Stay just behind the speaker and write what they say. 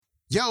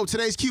Yo,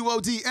 today's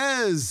QOD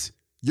is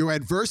your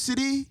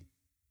adversity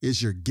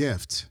is your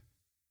gift.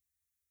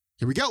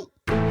 Here we go.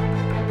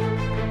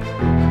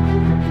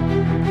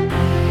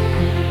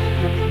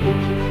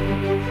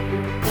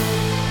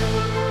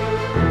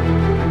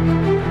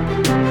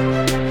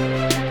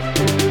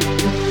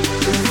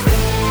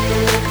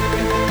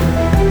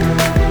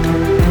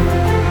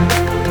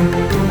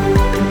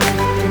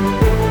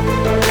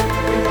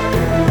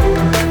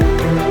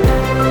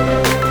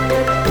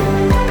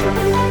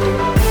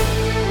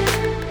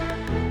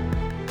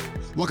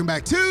 Welcome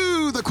back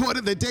to the Quote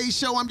of the Day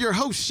Show. I'm your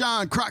host,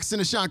 Sean Croxton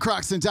of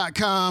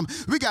SeanCroxton.com.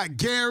 We got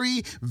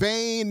Gary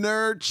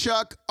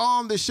Vaynerchuk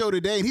on the show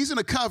today, and he's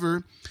going to cover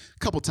a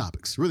couple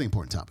topics, really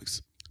important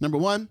topics. Number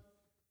one,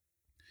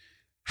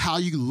 how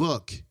you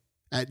look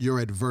at your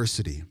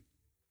adversity.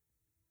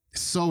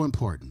 It's so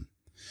important.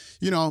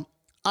 You know,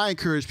 I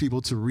encourage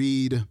people to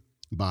read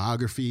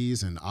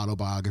biographies and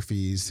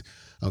autobiographies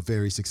of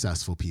very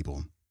successful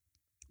people,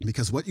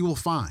 because what you will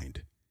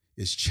find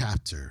is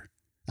chapter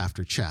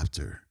after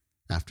chapter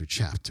after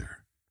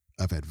chapter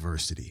of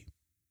adversity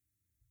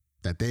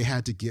that they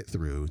had to get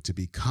through to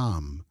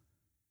become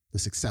the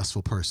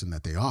successful person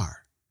that they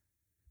are.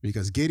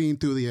 Because getting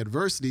through the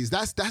adversities,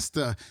 that's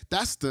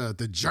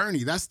the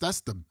journey. That's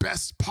the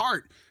best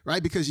part,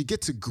 right? Because you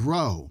get to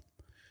grow.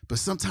 But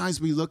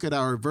sometimes we look at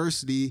our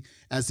adversity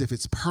as if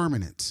it's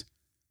permanent,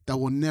 that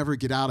we'll never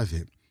get out of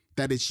it,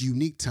 that it's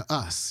unique to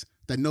us,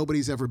 that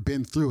nobody's ever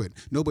been through it,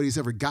 nobody's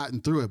ever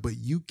gotten through it, but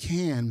you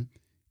can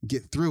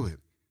get through it.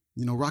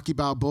 You know, Rocky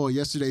Balboa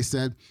yesterday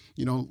said,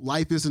 you know,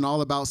 life isn't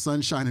all about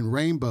sunshine and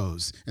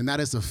rainbows. And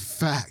that is a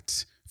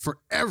fact for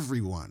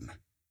everyone.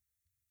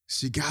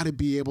 So you got to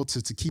be able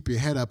to keep your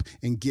head up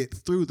and get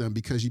through them,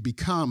 because you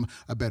become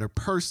a better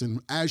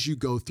person as you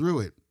go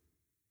through it.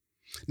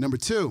 Number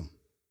two,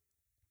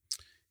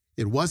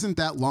 it wasn't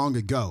that long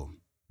ago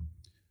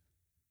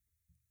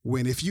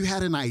when if you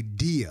had an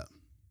idea,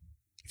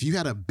 if you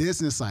had a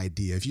business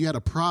idea, if you had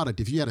a product,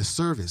 if you had a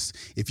service,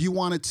 if you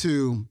wanted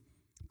to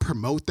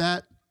promote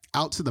that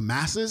out to the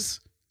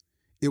masses,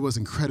 it was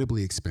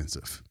incredibly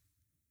expensive.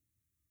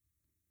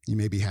 You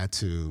maybe had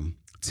to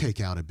take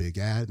out a big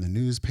ad in the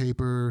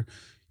newspaper.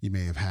 You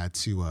may have had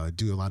to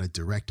do a lot of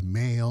direct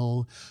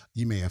mail.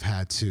 You may have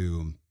had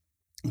to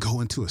go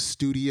into a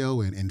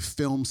studio and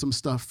film some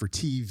stuff for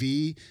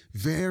TV.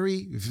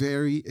 Very,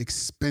 very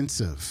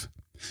expensive.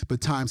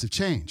 But times have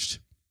changed.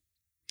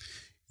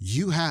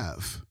 You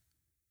have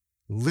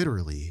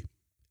literally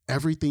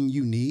everything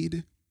you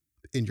need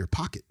in your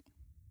pocket.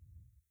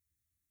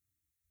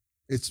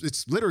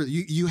 It's literally,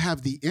 you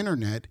have the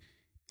internet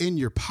in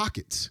your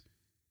pockets,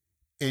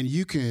 and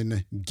you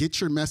can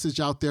get your message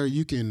out there.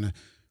 You can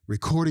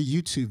record a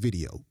YouTube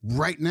video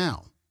right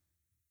now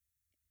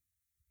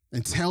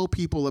and tell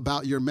people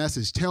about your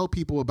message. Tell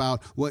people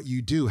about what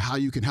you do, how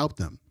you can help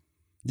them.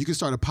 You can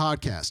start a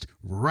podcast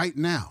right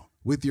now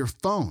with your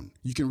phone.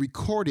 You can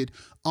record it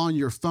on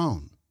your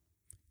phone.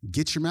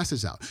 Get your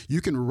message out.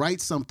 You can write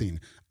something,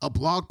 a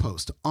blog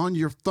post on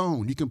your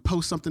phone. You can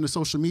post something to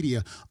social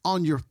media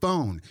on your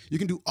phone. You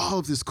can do all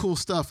of this cool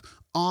stuff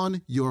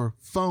on your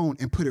phone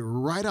and put it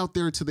right out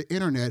there to the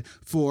internet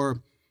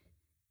for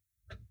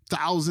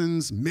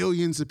thousands,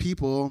 millions of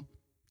people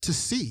to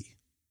see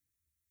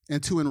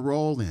and to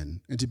enroll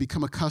in and to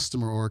become a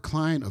customer or a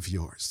client of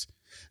yours.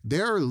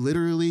 There are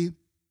literally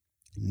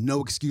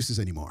no excuses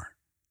anymore.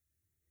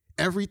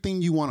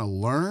 Everything you want to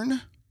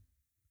learn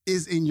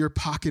is in your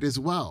pocket as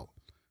well.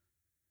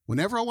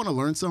 Whenever I want to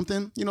learn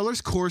something, you know, there's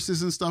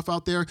courses and stuff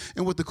out there.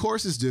 And what the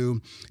courses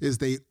do is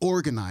they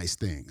organize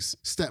things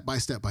step by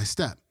step by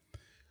step.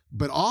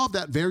 But all of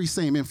that very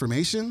same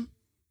information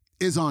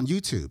is on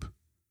YouTube.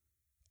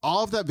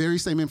 All of that very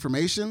same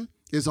information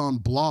is on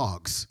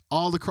blogs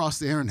all across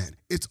the internet.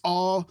 It's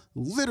all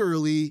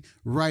literally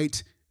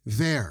right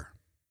there.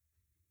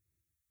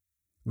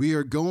 We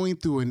are going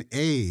through an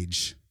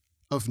age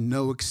of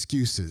no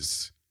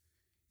excuses.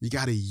 You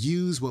got to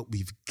use what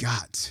we've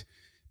got,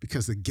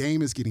 because the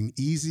game is getting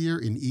easier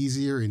and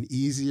easier and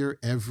easier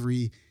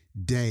every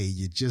day.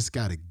 You just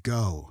got to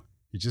go.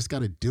 You just got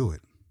to do it.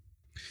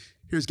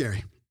 Here's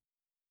Gary.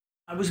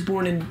 I was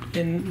born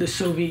in the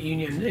Soviet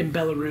Union, in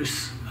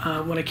Belarus.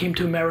 When I came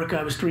to America,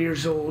 I was 3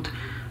 years old.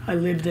 I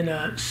lived in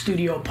a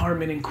studio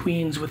apartment in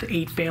Queens with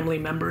 8 family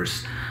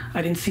members.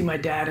 I didn't see my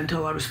dad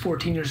until I was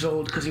 14 years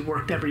old because he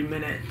worked every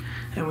minute,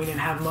 and we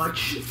didn't have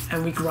much,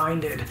 and we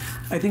grinded.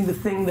 I think the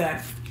thing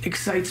that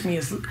excites me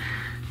is,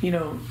 you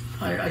know,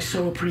 I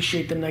so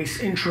appreciate the nice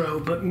intro,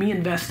 but me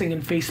investing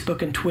in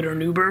Facebook and Twitter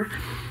and Uber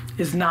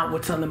is not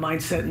what's on the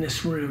mindset in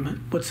this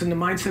room. What's in the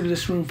mindset of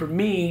this room for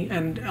me,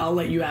 and I'll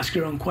let you ask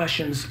your own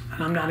questions,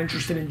 and I'm not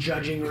interested in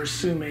judging or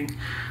assuming,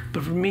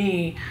 but for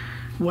me,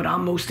 what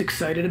I'm most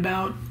excited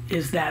about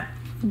is that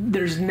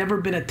there's never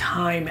been a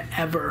time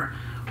ever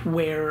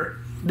where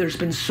there's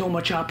been so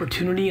much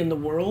opportunity in the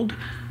world.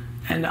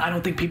 And I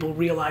don't think people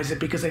realize it,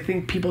 because I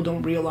think people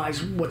don't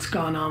realize what's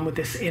gone on with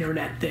this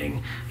internet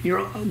thing.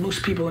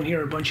 Most people in here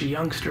are a bunch of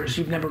youngsters.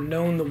 You've never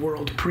known the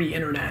world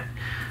pre-internet.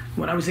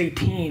 When I was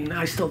 18,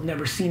 I still had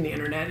never seen the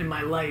internet in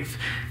my life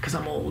because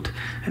I'm old,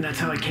 and that's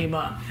how I came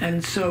up.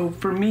 And so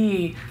for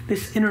me,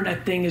 this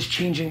internet thing is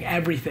changing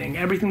everything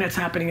that's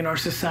happening in our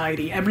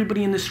society.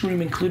 Everybody in this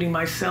room, including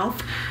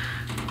myself,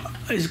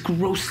 is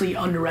grossly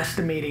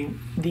underestimating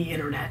the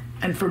internet.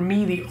 And for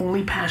me, the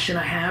only passion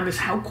I have is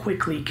how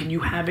quickly can you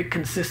have it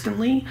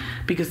consistently?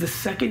 Because the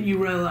second you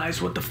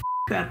realize what the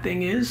that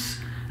thing is,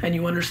 and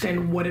you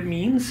understand what it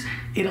means,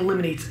 it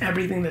eliminates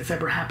everything that's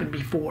ever happened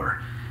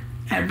before.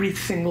 Every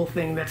single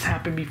thing that's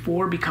happened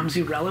before becomes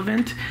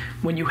irrelevant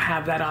when you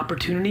have that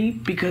opportunity,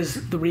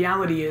 because the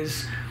reality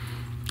is,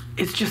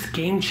 it's just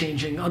game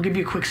changing. I'll give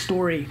you a quick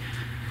story.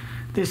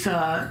 This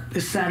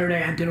Saturday, I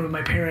had dinner with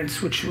my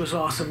parents, which was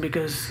awesome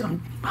because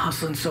I'm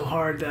hustling so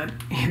hard that,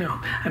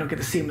 I don't get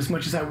to see them as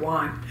much as I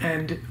want.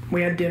 And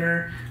we had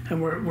dinner,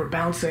 and we're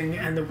bouncing,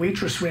 and the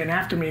waitress ran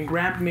after me and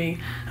grabbed me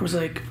and was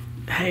like,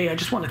 "Hey, I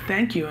just want to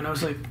thank you." And I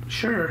was like,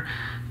 "Sure."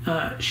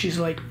 She's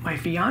like, "My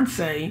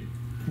fiance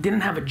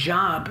didn't have a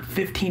job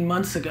 15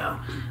 months ago,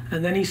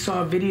 and then he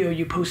saw a video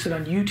you posted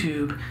on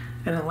YouTube,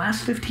 and in the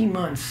last 15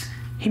 months,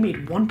 he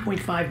made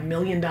 $1.5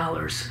 million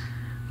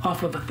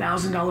off of a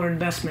 $1,000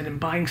 investment in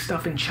buying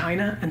stuff in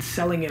China and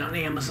selling it on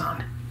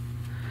Amazon."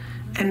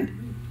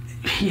 And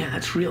yeah,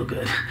 that's real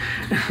good.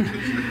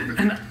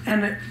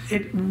 and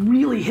it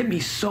really hit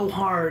me so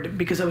hard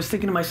because I was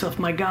thinking to myself,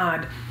 my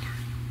God,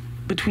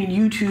 between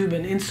YouTube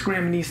and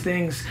Instagram and these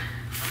things,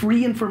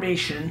 free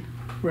information,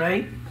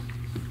 right?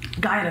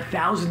 Guy had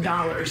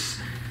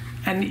 $1,000,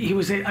 and he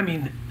was,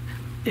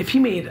 if he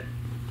made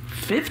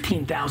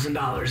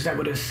 $15,000, that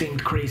would have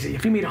seemed crazy.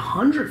 If he made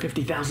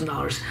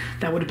 $150,000,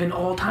 that would have been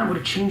all time, would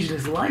have changed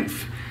his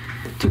life.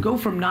 To go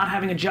from not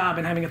having a job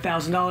and having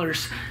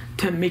 $1,000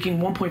 to making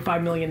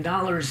 $1.5 million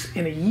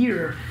in a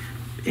year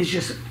is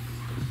just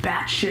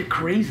batshit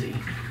crazy,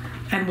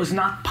 and was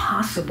not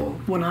possible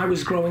when I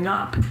was growing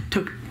up.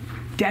 Took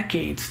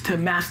decades to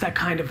amass that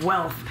kind of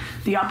wealth.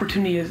 The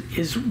opportunity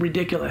is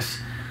ridiculous.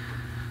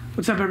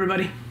 What's up,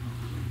 everybody?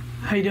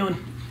 How you doing?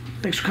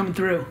 Thanks for coming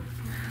through.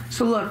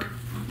 So look,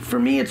 for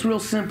me, it's real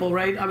simple,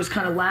 right? I was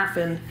kind of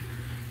laughing.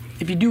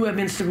 If you do have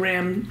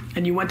Instagram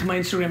and you went to my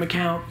Instagram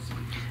account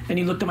and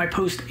you looked at my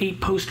post 8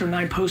 posts or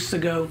 9 posts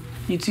ago,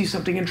 you'd see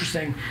something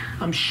interesting.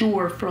 I'm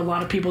sure for a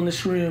lot of people in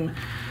this room,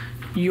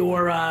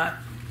 you're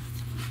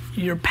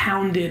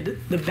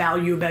pounded the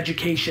value of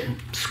education,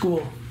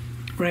 school,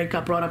 right?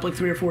 Got brought up like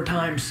 3 or 4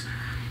 times.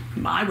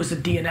 I was a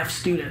DNF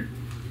student.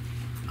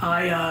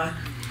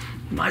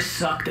 I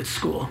sucked at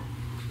school.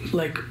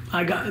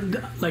 I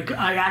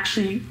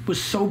actually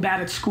was so bad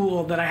at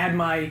school that I had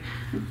my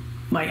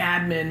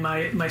admin,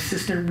 my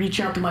assistant, reach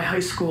out to my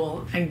high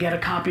school and get a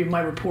copy of my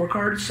report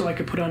card so I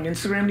could put it on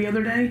Instagram the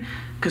other day,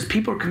 because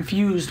people are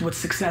confused what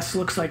success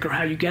looks like or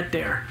how you get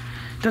there.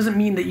 It doesn't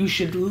mean that you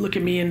should look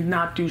at me and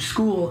not do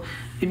school.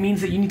 It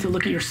means that you need to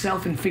look at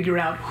yourself and figure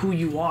out who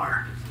you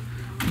are.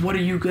 What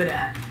are you good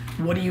at?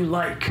 What do you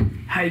like?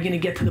 How are you going to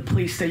get to the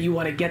place that you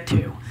want to get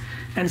to?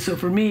 And so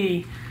for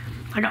me,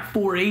 I got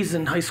 4 A's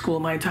in high school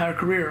my entire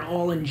career,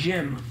 all in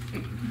gym,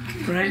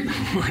 right?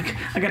 Like,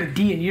 I got a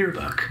D in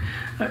yearbook,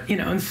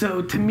 and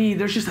so to me,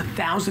 there's just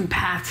 1,000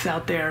 paths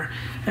out there.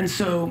 And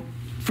so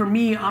for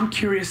me, I'm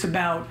curious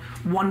about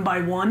one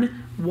by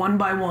one,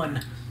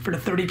 for the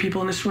 30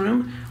 people in this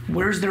room,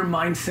 where's their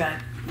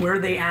mindset? Where are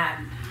they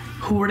at?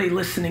 Who are they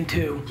listening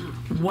to?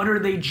 What are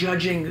they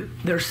judging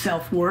their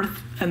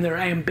self-worth and their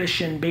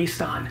ambition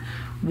based on?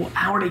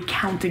 How are they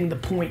counting the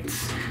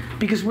points?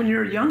 Because when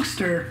you're a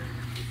youngster,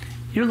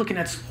 you're looking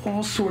at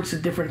all sorts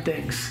of different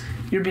things.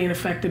 You're being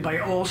affected by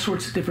all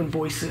sorts of different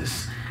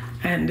voices.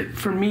 And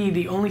for me,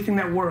 the only thing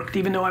that worked,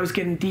 even though I was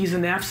getting D's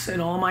and F's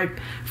and all my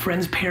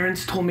friends'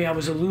 parents told me I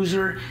was a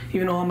loser,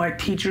 even though all my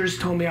teachers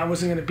told me I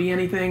wasn't gonna be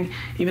anything,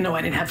 even though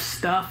I didn't have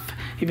stuff,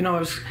 even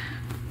though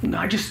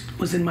I just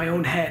was in my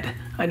own head.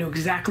 I knew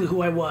exactly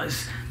who I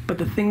was. But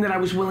the thing that I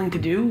was willing to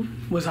do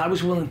was I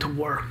was willing to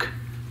work.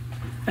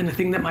 And the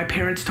thing that my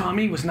parents taught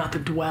me was not to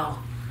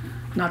dwell,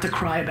 not to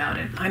cry about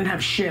it. I didn't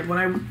have shit. When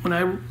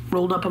I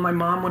rolled up on my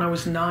mom when I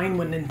was 9,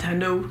 when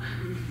Nintendo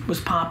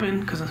was popping,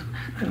 because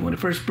when it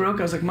first broke,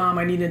 I was like, "Mom,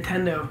 I need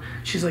Nintendo."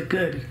 She's like,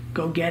 "Good,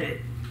 go get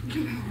it."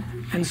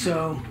 And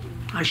so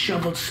I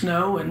shoveled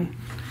snow and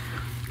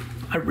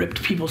I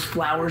ripped people's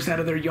flowers out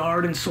of their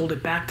yard and sold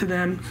it back to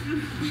them,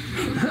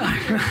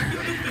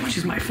 which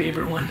is my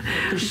favorite one.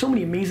 There's so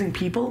many amazing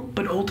people,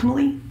 but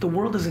ultimately, the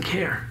world doesn't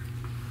care.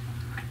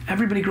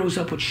 Everybody grows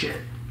up with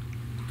shit.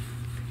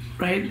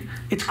 Right?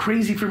 It's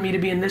crazy for me to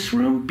be in this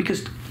room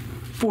because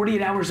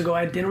 48 hours ago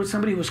I had dinner with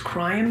somebody who was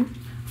crying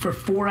for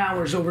 4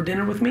 hours over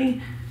dinner with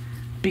me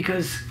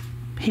because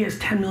he has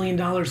 $10 million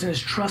in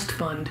his trust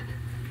fund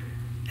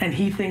and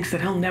he thinks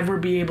that he'll never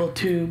be able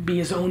to be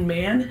his own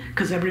man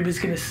because everybody's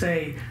going to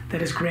say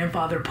that his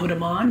grandfather put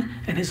him on,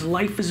 and his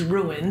life is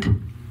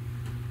ruined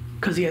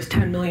because he has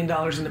 $10 million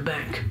in the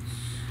bank.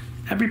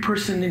 Every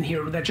person in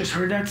here that just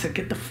heard that said,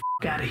 "Get the f***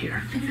 out of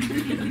here."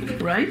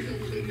 Right?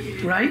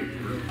 Right?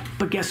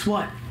 But guess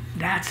what?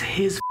 That's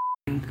his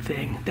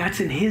thing. That's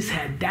in his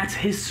head. That's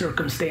his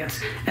circumstance.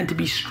 And to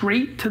be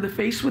straight to the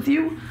face with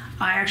you,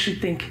 I actually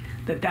think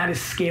that is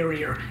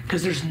scarier,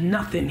 because there's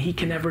nothing he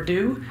can ever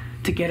do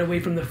to get away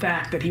from the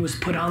fact that he was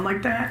put on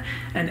like that,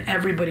 and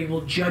everybody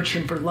will judge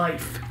him for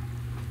life.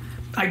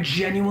 I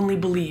genuinely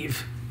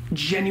believe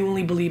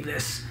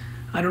this.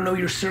 I don't know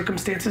your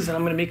circumstances,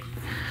 and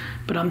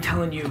but I'm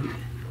telling you,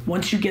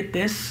 once you get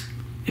this,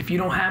 if you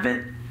don't have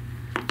it,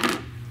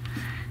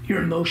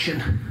 you're in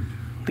motion.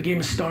 The game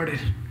has started,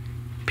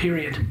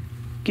 period.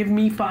 Give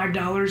me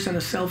 $5 and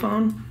a cell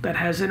phone that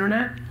has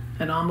internet,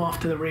 and I'm off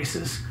to the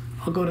races.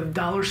 I'll go to the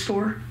dollar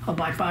store, I'll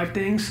buy 5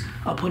 things,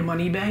 I'll put them on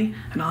eBay,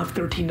 and I'll have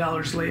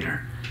 $13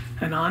 later,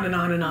 and on and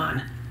on and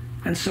on.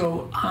 And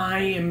so I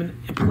am in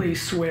a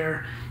place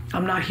where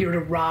I'm not here to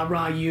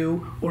rah-rah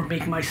you or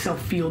make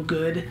myself feel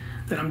good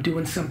that I'm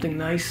doing something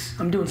nice.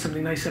 I'm doing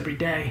something nice every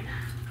day.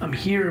 I'm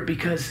here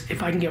because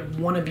if I can get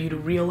one of you to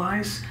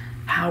realize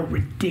how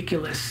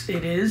ridiculous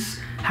it is,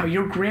 how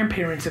your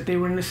grandparents, if they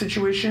were in this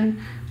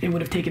situation, it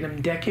would have taken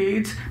them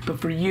decades. But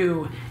for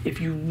you,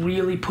 if you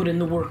really put in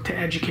the work to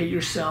educate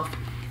yourself,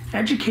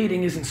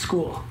 educating isn't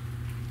school.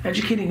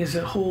 Educating is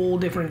a whole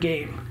different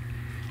game.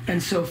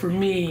 And so for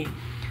me,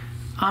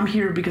 I'm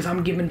here because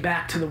I'm giving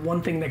back to the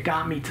one thing that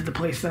got me to the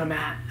place that I'm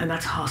at, and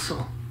that's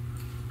hustle,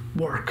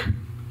 work.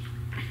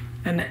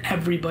 And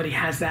everybody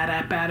has that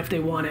at bat if they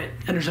want it,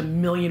 and there's a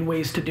million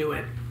ways to do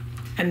it.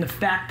 And the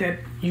fact that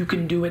you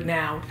can do it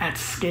now at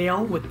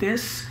scale with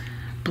this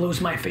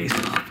blows my face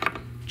off,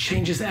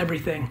 changes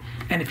everything.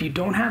 And if you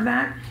don't have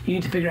that, you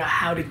need to figure out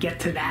how to get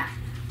to that.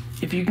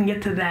 If you can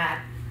get to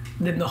that,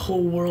 then the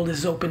whole world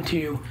is open to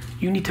you.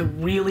 You need to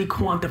really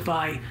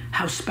quantify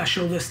how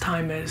special this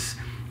time is.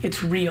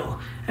 It's real.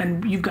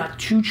 And you've got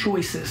 2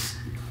 choices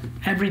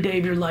every day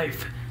of your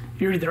life.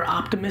 You're either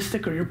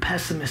optimistic or you're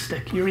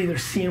pessimistic. You're either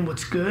seeing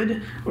what's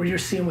good or you're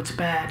seeing what's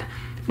bad.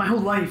 My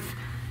whole life,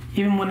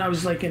 even when I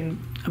was like in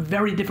a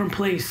very different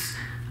place,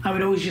 I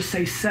would always just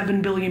say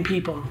 7 billion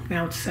people.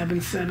 Now it's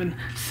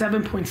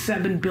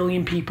 7.7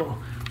 billion people.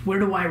 Where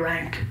do I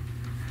rank?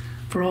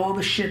 For all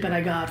the shit that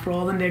I got, for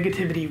all the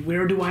negativity,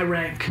 where do I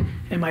rank?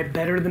 Am I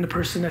better than the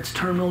person that's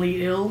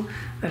terminally ill,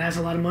 that has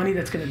a lot of money,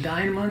 that's gonna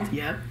die in a month?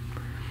 Yep.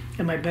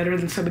 Am I better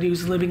than somebody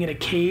who's living in a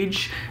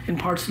cage in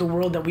parts of the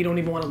world that we don't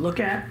even want to look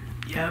at?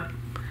 Yep.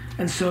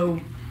 And so,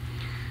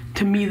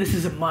 to me, this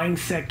is a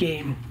mindset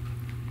game.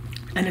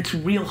 And it's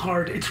real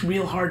hard. It's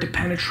real hard to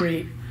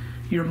penetrate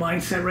your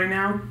mindset right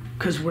now,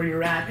 because where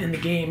you're at in the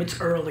game,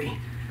 it's early.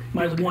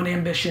 My one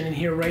ambition in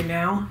here right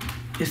now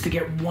is to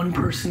get one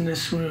person in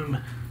this room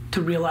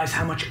to realize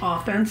how much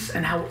offense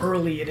and how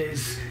early it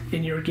is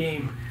in your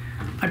game.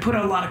 I put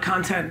out a lot of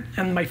content,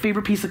 and my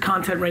favorite piece of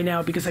content right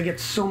now, because I get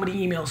so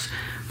many emails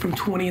from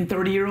 20 and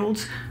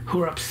 30-year-olds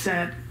who are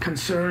upset,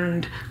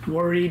 concerned,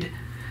 worried,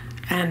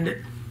 and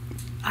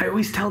I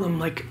always tell them,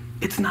 like,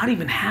 it's not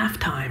even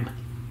halftime.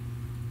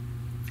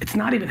 It's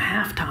not even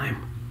halftime.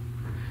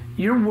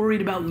 You're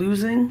worried about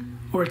losing,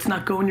 or it's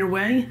not going your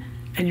way,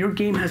 and your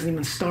game hasn't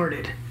even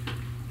started.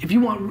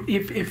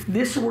 If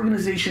this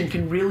organization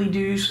can really do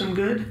you some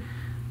good,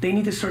 they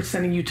need to start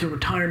sending you to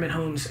retirement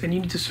homes, and you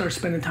need to start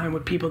spending time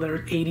with people that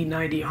are 80,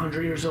 90,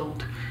 100 years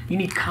old. You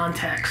need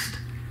context.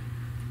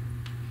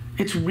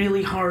 It's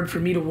really hard for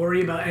me to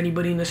worry about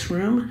anybody in this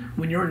room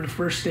when you're in the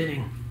first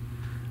inning,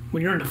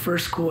 when you're in the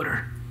first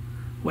quarter.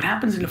 What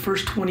happens in the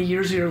first 20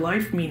 years of your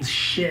life means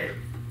shit.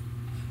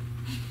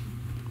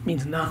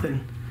 Means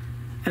nothing.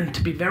 And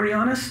to be very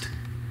honest,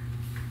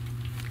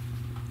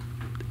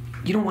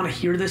 you don't want to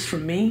hear this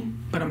from me,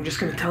 but I'm just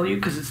going to tell you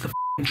because it's the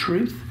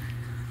truth.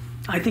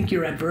 I think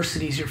your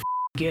adversity is your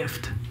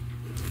gift.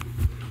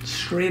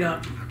 Straight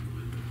up.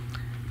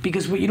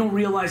 Because what you don't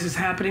realize is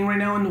happening right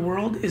now in the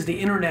world is the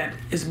internet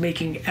is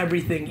making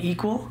everything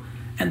equal,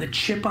 and the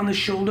chip on the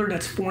shoulder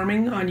that's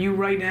forming on you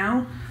right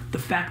now, the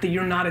fact that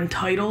you're not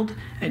entitled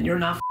and you're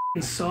not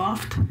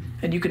soft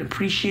and you can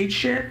appreciate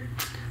shit,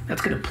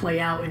 that's going to play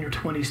out in your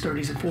 20s,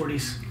 30s, and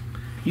 40s.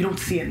 You don't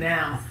see it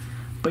now,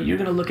 but you're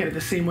going to look at it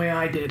the same way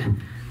I did.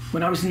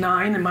 When I was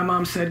 9 and my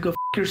mom said, go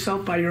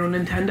yourself, buy your own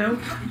Nintendo,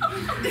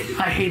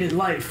 I hated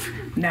life.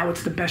 Now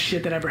it's the best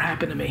shit that ever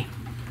happened to me.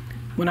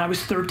 When I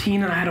was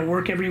 13 and I had to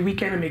work every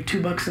weekend and make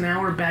 $2 an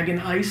hour bagging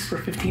ice for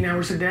 15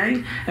 hours a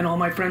day, and all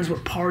my friends were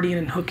partying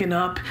and hooking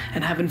up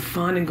and having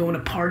fun and going to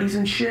parties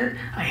and shit,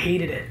 I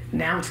hated it.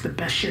 Now it's the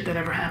best shit that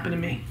ever happened to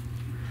me.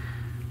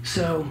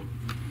 So,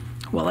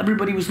 while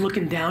everybody was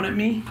looking down at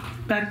me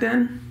back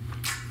then,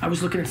 I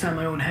was looking inside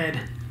my own head.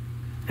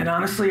 And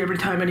honestly, every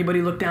time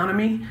anybody looked down at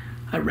me,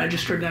 I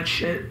registered that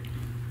shit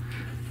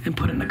and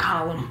put it in the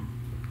column.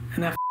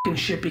 And that fucking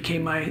shit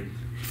became my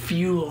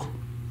fuel.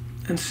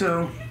 And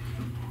so,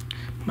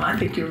 I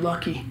think you're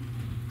lucky.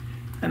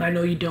 And I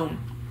know you don't.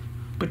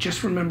 But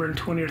just remember in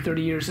 20 or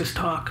 30 years this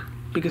talk,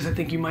 because I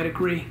think you might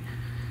agree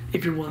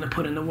if you're willing to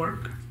put in the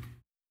work.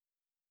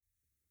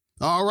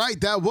 All right,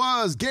 that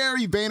was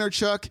Gary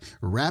Vaynerchuk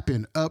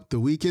wrapping up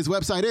the week. His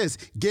website is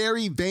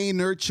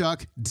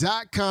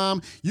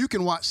GaryVaynerchuk.com. You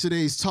can watch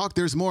today's talk.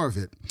 There's more of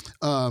it.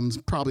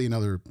 Probably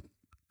another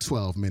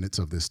 12 minutes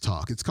of this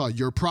talk. It's called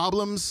Your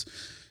Problems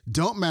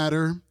Don't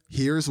Matter.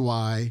 Here's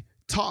Why.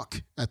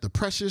 Talk at the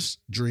Precious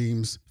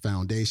Dreams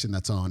Foundation.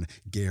 That's on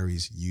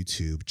Gary's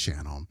YouTube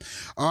channel.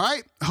 All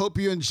right. Hope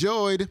you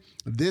enjoyed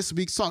this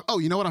week's talk. Oh,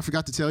 you know what I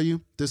forgot to tell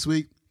you this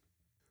week?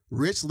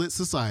 Rich Lit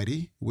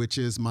Society, which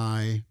is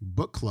my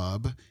book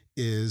club,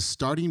 is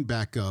starting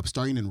back up,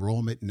 starting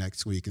enrollment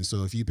next week. And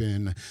so if you've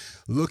been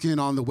looking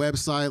on the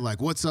website,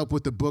 like what's up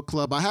with the book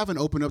club? I haven't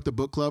opened up the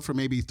book club for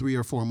maybe 3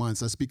 or 4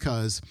 months. That's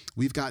because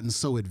we've gotten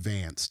so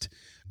advanced.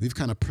 We've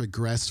kind of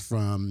progressed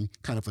from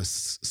kind of a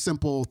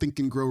simple Think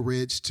and Grow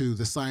Rich to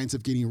the Science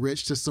of Getting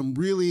Rich to some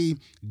really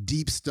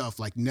deep stuff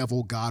like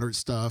Neville Goddard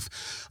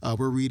stuff.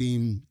 We're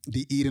reading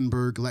the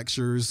Edinburgh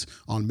Lectures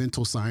on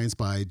Mental Science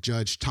by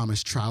Judge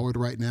Thomas Troward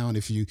right now. And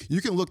if you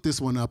can look this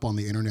one up on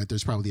the internet,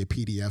 there's probably a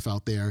PDF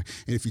out there.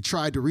 And if you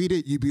tried to read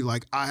it, you'd be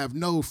like, I have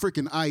no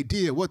freaking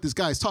idea what this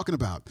guy's talking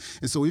about.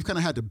 And so we've kind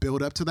of had to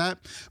build up to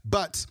that.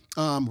 But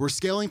we're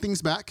scaling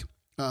things back.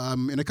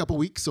 In a couple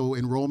weeks, so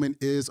enrollment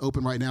is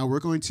open right now. We're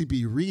going to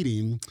be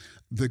reading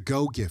The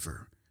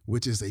Go-Giver,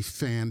 which is a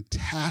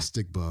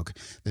fantastic book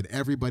that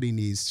everybody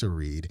needs to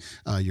read.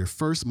 Your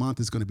first month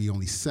is going to be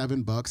only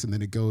 $7, and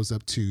then it goes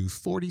up to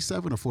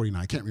 $47 or $49.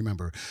 I can't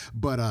remember.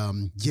 But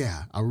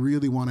yeah, I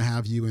really want to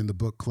have you in the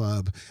book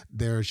club.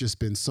 There's just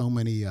been so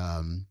many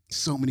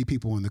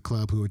people in the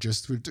club who are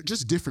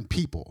just different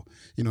people,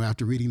 you know,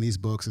 after reading these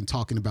books and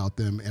talking about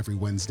them every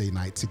Wednesday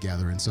night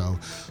together. And so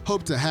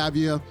hope to have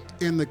you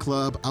in the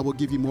club. I will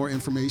give you more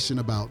information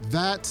about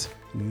that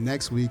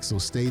next week, so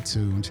stay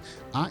tuned.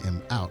 I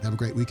am out. Have a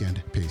great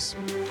weekend. Peace.